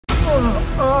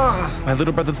My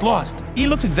little brother's lost. He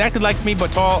looks exactly like me,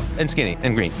 but tall and skinny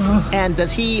and green. And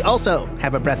does he also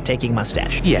have a breathtaking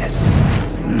mustache? Yes.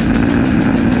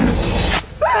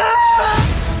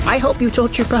 I hope you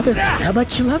told your brother how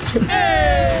much you loved him.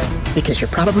 Because you're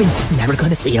probably never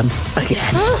going to see him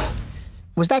again.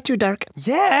 Was that too dark?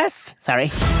 Yes.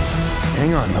 Sorry.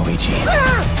 Hang on, Luigi.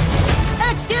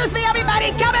 Excuse me,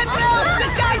 everybody! Coming through!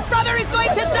 This guy's brother is going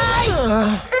to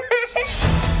die!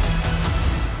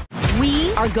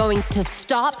 We are going to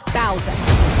stop Bowser.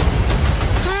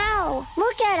 How?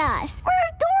 Look at us. We're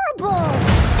adorable.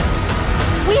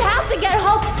 We have to get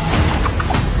help.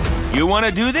 You want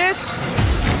to do this?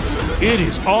 It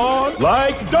is on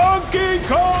like Donkey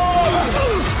Kong!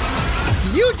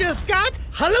 You just got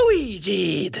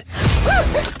Luigi'd.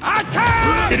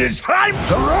 Attack! It is time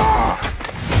to roar!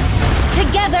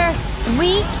 Together,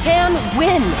 we can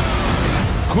win.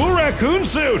 Cool raccoon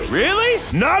suit! Really?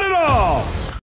 Not at all!